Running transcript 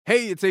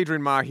Hey, it's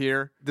Adrian Ma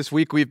here. This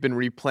week we've been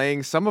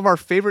replaying some of our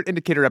favorite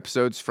Indicator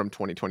episodes from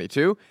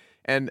 2022.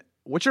 And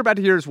what you're about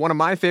to hear is one of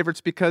my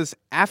favorites because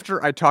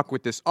after I talked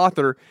with this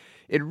author,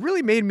 it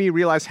really made me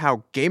realize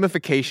how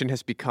gamification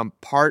has become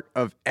part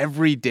of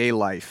everyday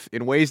life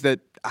in ways that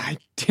I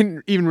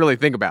didn't even really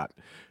think about.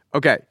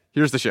 Okay,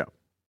 here's the show.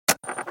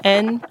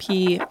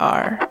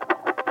 NPR.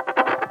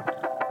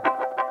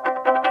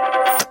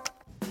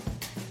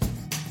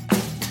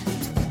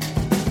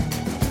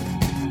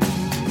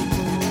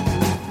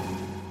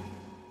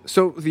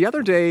 So the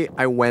other day,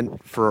 I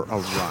went for a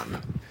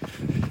run.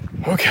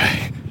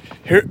 Okay,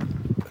 here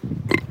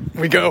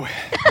we go.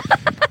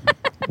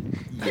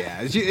 Yeah,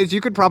 as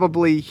you could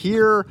probably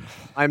hear,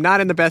 I'm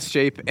not in the best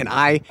shape, and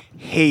I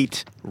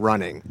hate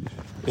running.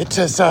 It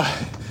just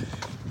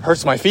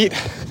hurts my feet,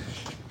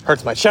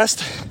 hurts my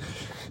chest.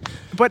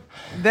 But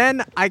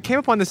then I came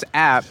upon this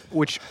app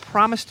which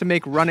promised to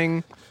make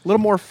running a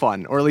little more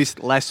fun, or at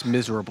least less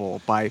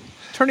miserable, by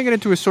turning it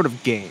into a sort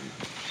of game.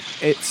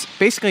 It's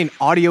basically an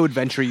audio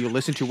adventure you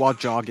listen to while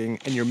jogging,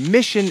 and your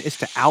mission is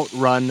to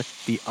outrun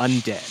the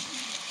undead.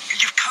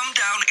 You've come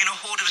down in a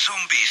horde of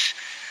zombies.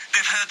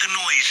 They've heard the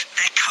noise.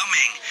 They're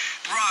coming.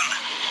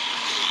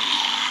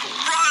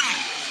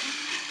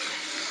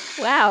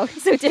 Run! Wow,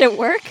 so did it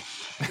work?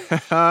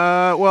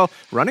 Well,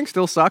 running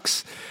still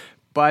sucks,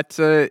 but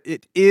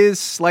it is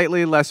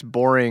slightly less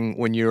boring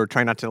when you're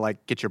trying not to,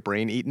 get your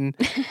brain eaten.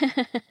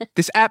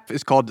 This app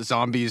is called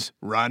Zombies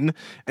Run,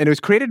 and it was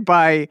created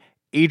by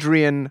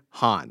Adrian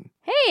Han.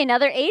 Hey,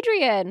 another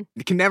Adrian.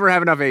 You can never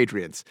have enough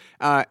Adrians.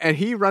 And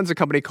he runs a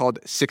company called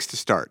Six to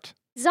Start.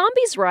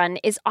 Zombies Run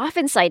is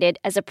often cited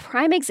as a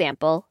prime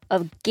example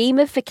of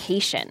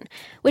gamification,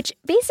 which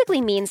basically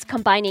means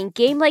combining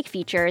game-like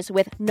features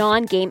with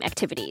non-game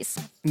activities.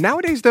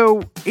 Nowadays,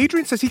 though,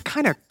 Adrian says he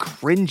kind of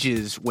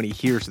cringes when he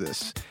hears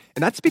this.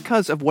 And that's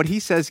because of what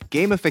he says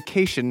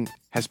gamification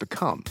has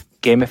become.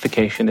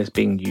 Gamification is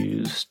being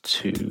used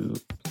to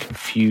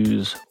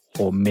confuse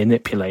or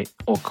manipulate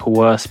or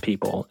coerce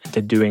people into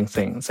doing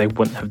things they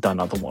wouldn't have done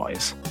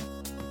otherwise.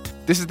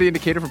 This is The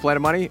Indicator from Planet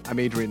Money. I'm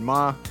Adrian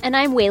Ma. And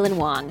I'm Wailin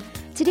Wong.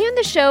 Today on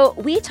the show,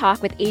 we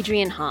talk with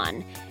Adrian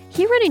Han.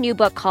 He wrote a new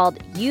book called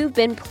You've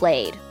Been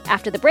Played.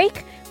 After the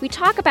break, we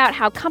talk about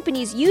how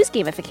companies use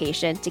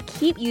gamification to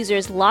keep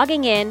users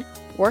logging in,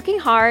 working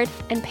hard,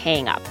 and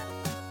paying up.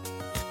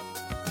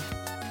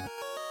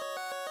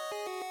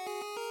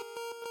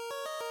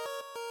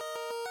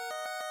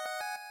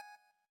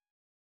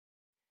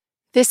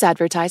 This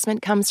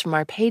advertisement comes from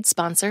our paid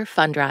sponsor,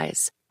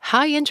 Fundrise.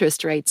 High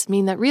interest rates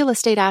mean that real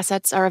estate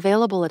assets are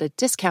available at a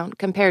discount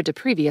compared to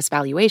previous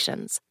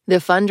valuations. The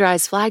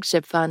Fundrise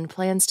flagship fund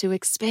plans to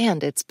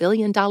expand its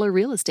billion-dollar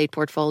real estate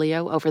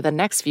portfolio over the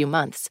next few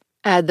months.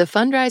 Add the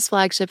Fundrise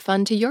flagship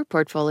fund to your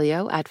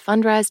portfolio at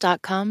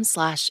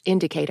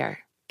fundrise.com/indicator.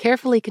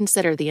 Carefully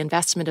consider the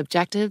investment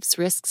objectives,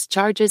 risks,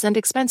 charges, and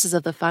expenses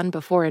of the fund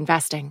before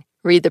investing.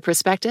 Read the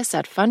prospectus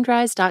at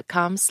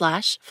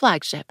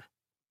fundrise.com/flagship.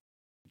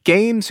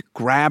 Games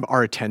grab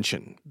our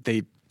attention.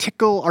 They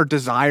tickle our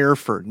desire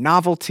for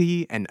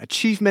novelty and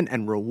achievement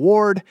and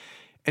reward.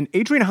 And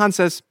Adrian Han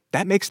says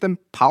that makes them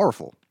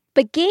powerful.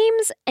 But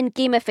games and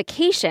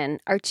gamification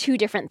are two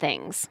different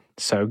things.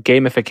 So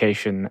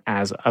gamification,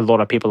 as a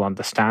lot of people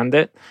understand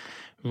it,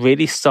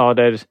 really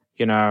started,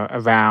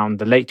 around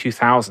the late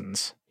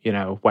 2000s,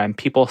 when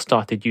people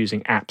started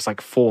using apps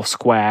like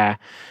Foursquare,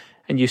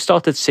 and you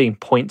started seeing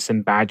points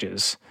and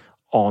badges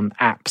on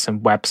apps and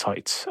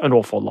websites an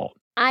awful lot.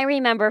 I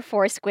remember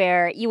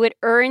Foursquare. You would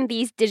earn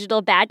these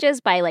digital badges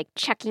by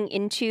checking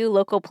into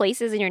local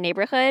places in your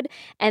neighborhood.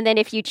 And then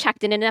if you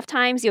checked in enough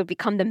times, you would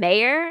become the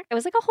mayor. It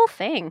was like a whole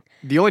thing.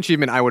 The only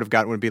achievement I would have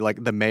gotten would be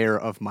the mayor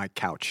of my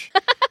couch.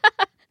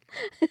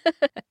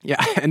 Yeah,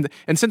 and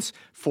since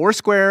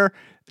Foursquare,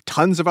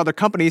 tons of other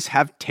companies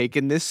have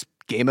taken this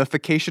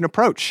gamification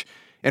approach.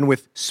 And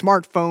with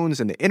smartphones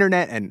and the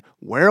internet and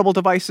wearable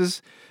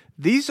devices,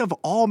 these have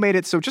all made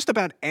it so just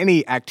about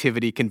any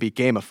activity can be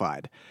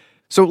gamified.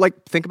 So,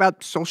 think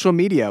about social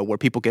media where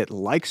people get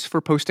likes for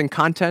posting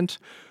content,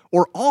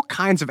 or all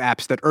kinds of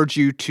apps that urge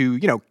you to,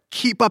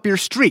 keep up your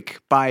streak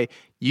by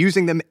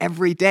using them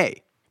every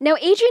day. Now,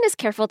 Adrian is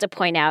careful to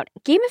point out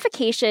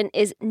gamification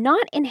is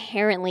not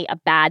inherently a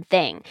bad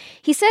thing.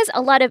 He says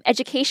a lot of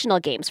educational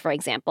games, for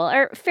example,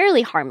 are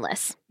fairly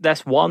harmless.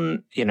 There's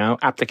one,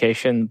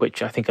 application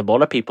which I think a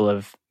lot of people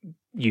have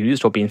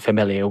used or been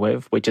familiar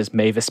with, which is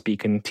Mavis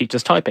Beacon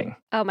Teaches Typing.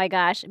 Oh my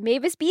gosh,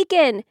 Mavis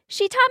Beacon.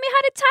 She taught me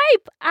how to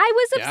type. I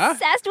was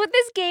obsessed with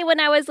this game when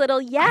I was little.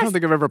 Yes. I don't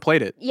think I've ever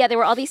played it. Yeah, there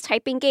were all these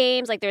typing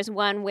games. There's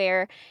one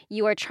where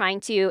you are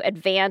trying to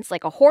advance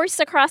a horse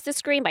across the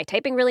screen by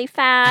typing really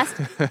fast.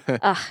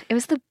 It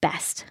was the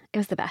best. It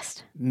was the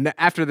best.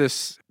 After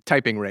this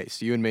typing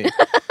race, you and me.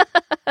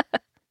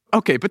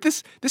 Okay, but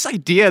this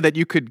idea that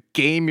you could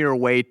game your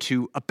way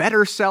to a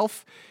better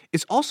self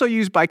is also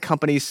used by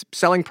companies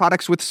selling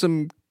products with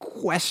some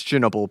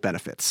questionable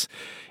benefits.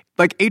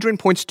 Adrian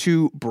points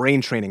to brain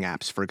training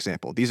apps, for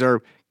example. These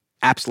are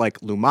apps like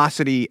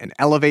Lumosity and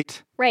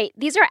Elevate. Right.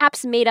 These are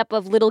apps made up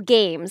of little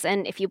games,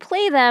 and if you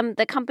play them,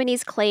 the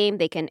companies claim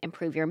they can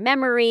improve your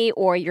memory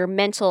or your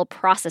mental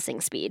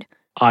processing speed.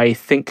 I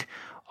think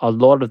a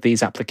lot of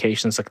these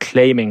applications are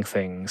claiming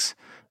things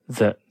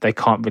that they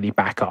can't really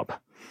back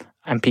up.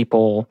 And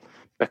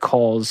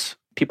because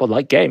people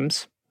like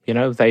games,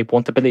 they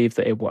want to believe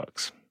that it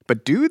works.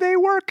 But do they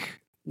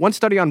work? One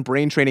study on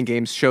brain training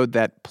games showed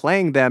that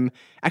playing them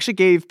actually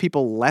gave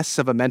people less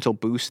of a mental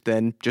boost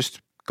than just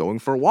going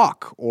for a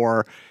walk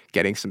or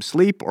getting some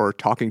sleep or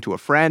talking to a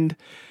friend.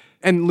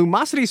 And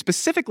Lumosity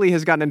specifically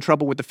has gotten in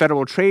trouble with the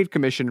Federal Trade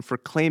Commission for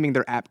claiming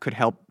their app could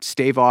help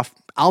stave off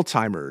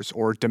Alzheimer's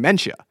or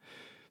dementia.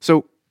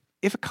 So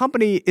if a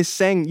company is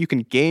saying you can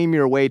game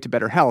your way to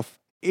better health,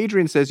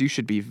 Adrian says you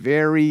should be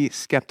very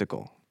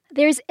skeptical.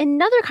 There's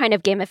another kind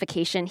of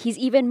gamification he's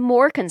even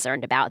more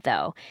concerned about,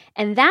 though,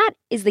 and that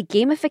is the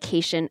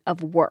gamification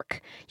of work.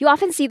 You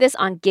often see this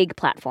on gig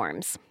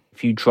platforms.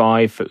 If you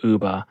drive for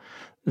Uber,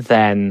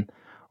 then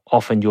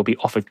often you'll be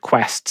offered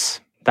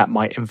quests that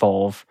might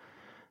involve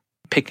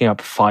picking up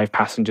 5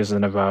 passengers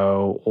in a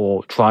row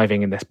or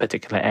driving in this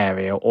particular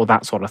area or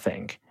that sort of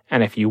thing.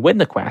 And if you win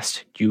the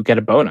quest, you get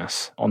a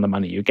bonus on the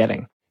money you're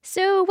getting.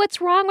 So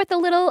what's wrong with a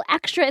little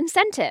extra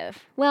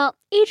incentive? Well,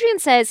 Adrian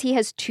says he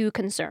has 2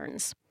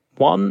 concerns.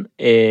 One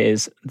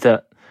is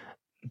that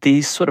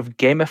these sort of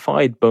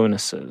gamified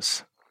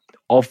bonuses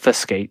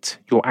obfuscate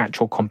your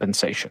actual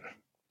compensation,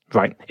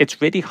 right?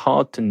 It's really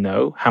hard to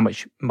know how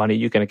much money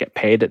you're going to get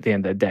paid at the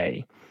end of the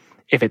day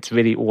if it's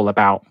really all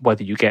about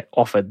whether you get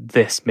offered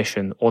this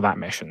mission or that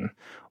mission.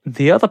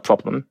 The other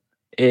problem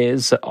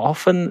is that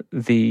often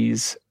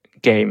these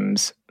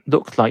games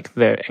look like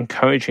they're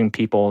encouraging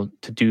people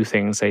to do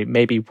things they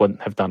maybe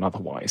wouldn't have done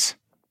otherwise.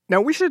 Now,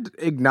 we should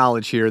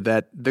acknowledge here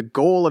that the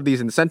goal of these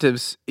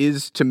incentives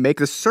is to make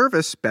the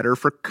service better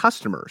for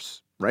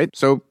customers, right?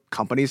 So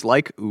companies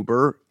like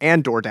Uber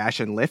and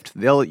DoorDash and Lyft,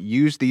 they'll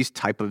use these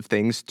type of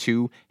things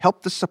to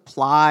help the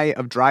supply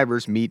of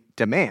drivers meet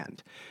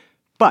demand.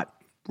 But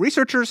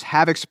researchers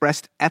have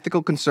expressed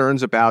ethical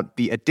concerns about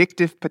the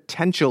addictive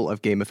potential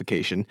of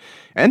gamification,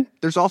 and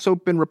there's also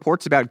been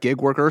reports about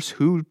gig workers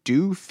who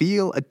do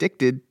feel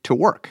addicted to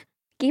work.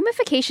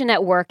 Gamification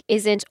at work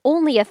isn't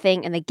only a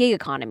thing in the gig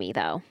economy,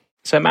 though.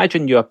 So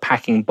imagine you're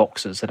packing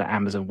boxes at an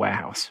Amazon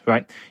warehouse,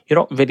 right? You're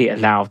not really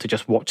allowed to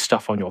just watch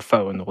stuff on your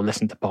phone or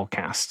listen to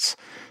podcasts,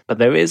 but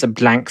there is a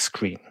blank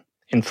screen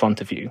in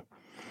front of you,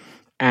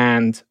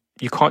 and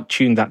you can't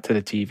tune that to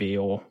the TV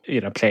or,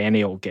 play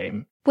any old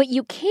game. What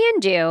you can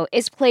do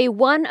is play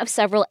one of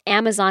several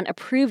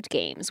Amazon-approved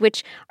games,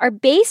 which are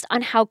based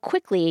on how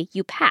quickly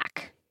you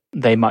pack.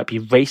 They might be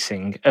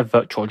racing a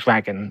virtual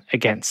dragon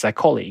against their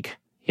colleague,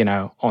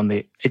 on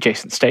the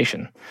adjacent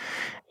station.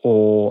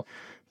 Or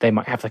they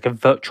might have like a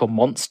virtual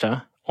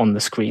monster on the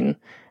screen,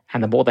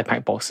 and the more they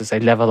pack boxes, they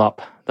level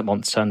up the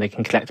monster and they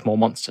can collect more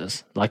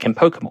monsters, like in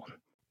Pokemon.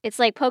 It's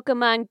like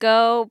Pokemon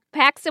Go,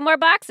 pack some more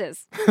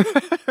boxes.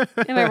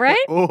 Am I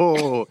right?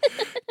 Oh,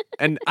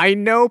 and I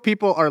know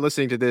people are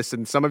listening to this,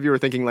 and some of you are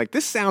thinking, like,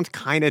 this sounds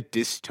kind of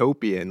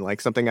dystopian,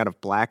 like something out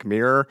of Black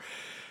Mirror.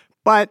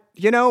 But,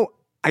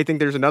 I think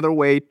there's another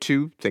way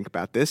to think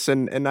about this,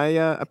 and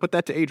I put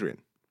that to Adrian.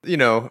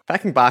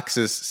 Packing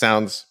boxes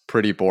sounds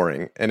pretty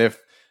boring. And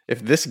if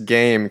this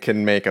game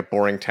can make a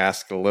boring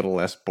task a little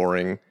less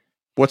boring,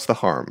 what's the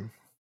harm?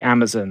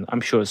 Amazon,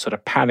 I'm sure, is sort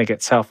of patting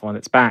itself on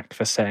its back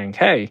for saying,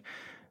 hey,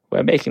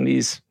 we're making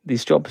these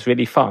jobs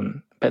really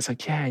fun. But it's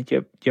like, yeah,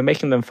 you're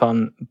making them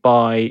fun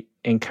by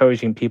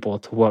encouraging people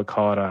to work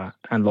harder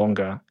and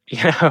longer.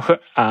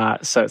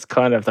 So it's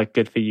kind of like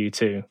good for you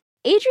too.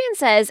 Adrian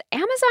says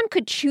Amazon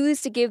could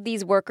choose to give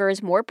these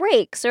workers more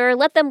breaks or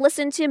let them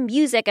listen to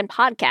music and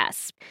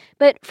podcasts.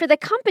 But for the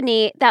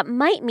company, that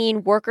might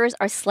mean workers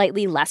are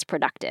slightly less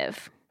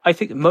productive. I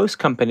think most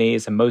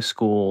companies and most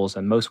schools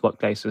and most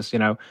workplaces,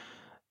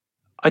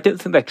 I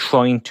don't think they're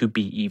trying to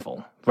be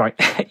evil, right?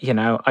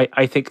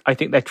 I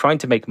think they're trying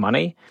to make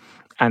money,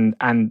 and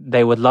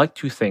they would like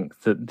to think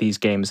that these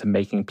games are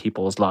making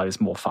people's lives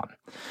more fun.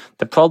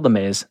 The problem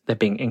is they're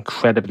being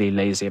incredibly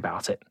lazy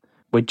about it.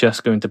 We're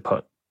just going to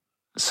put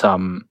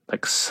some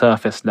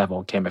surface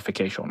level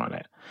gamification on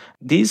it.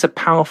 These are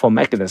powerful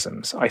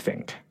mechanisms, I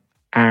think,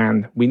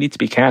 and we need to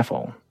be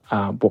careful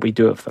what we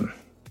do with them.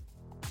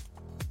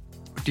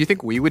 Do you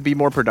think we would be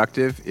more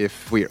productive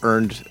if we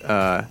earned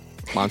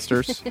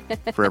monsters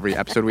for every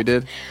episode we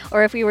did?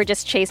 Or if we were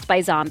just chased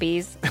by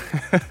zombies?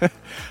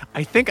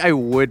 I think I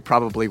would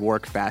probably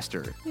work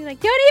faster. You're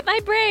like, don't eat my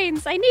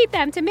brains. I need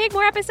them to make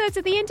more episodes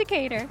of The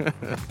Indicator.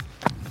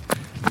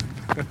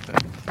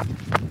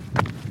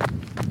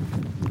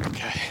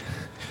 Okay.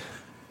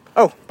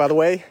 Oh, by the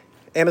way,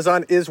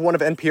 Amazon is one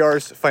of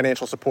NPR's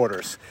financial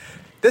supporters.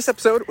 This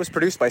episode was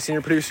produced by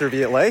senior producer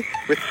Viet Le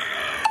with...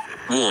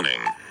 Warning.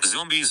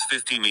 Zombies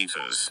 50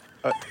 meters.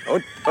 Oh,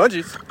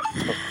 jeez.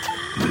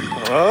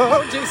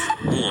 Oh,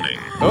 jeez. Warning.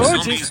 Oh,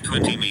 Zombies geez.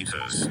 20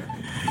 meters.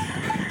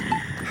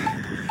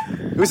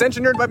 It was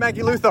engineered by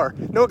Maggie Luthar.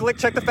 Noah Glick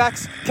checked the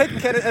facts. Kate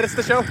Buchanan edits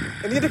the show.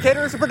 And The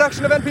Indicator is a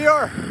production of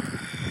NPR.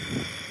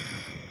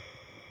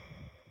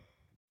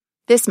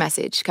 This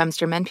message comes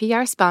from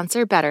NPR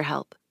sponsor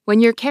BetterHelp. When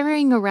you're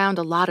carrying around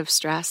a lot of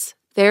stress,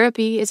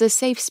 therapy is a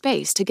safe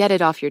space to get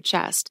it off your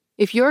chest.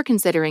 If you're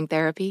considering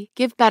therapy,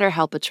 give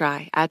BetterHelp a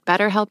try at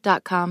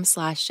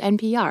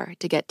betterhelp.com/NPR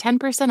to get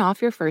 10%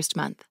 off your first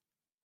month.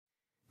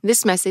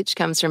 This message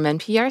comes from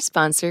NPR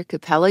sponsor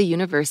Capella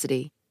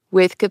University.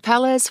 With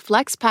Capella's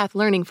FlexPath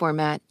learning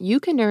format,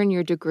 you can earn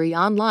your degree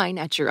online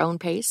at your own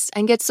pace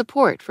and get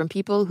support from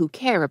people who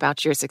care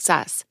about your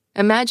success.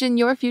 Imagine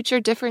your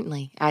future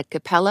differently at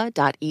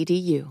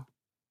capella.edu.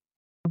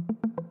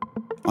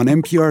 On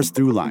NPR's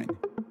Throughline.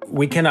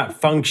 We cannot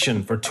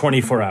function for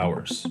 24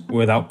 hours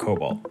without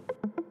cobalt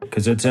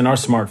because it's in our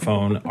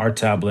smartphone, our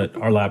tablet,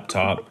 our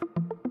laptop.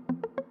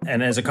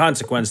 And as a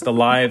consequence, the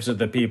lives of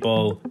the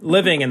people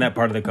living in that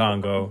part of the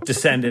Congo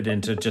descended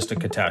into just a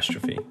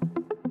catastrophe.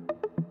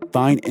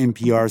 Find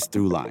NPR's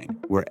Throughline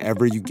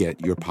wherever you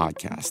get your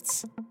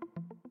podcasts.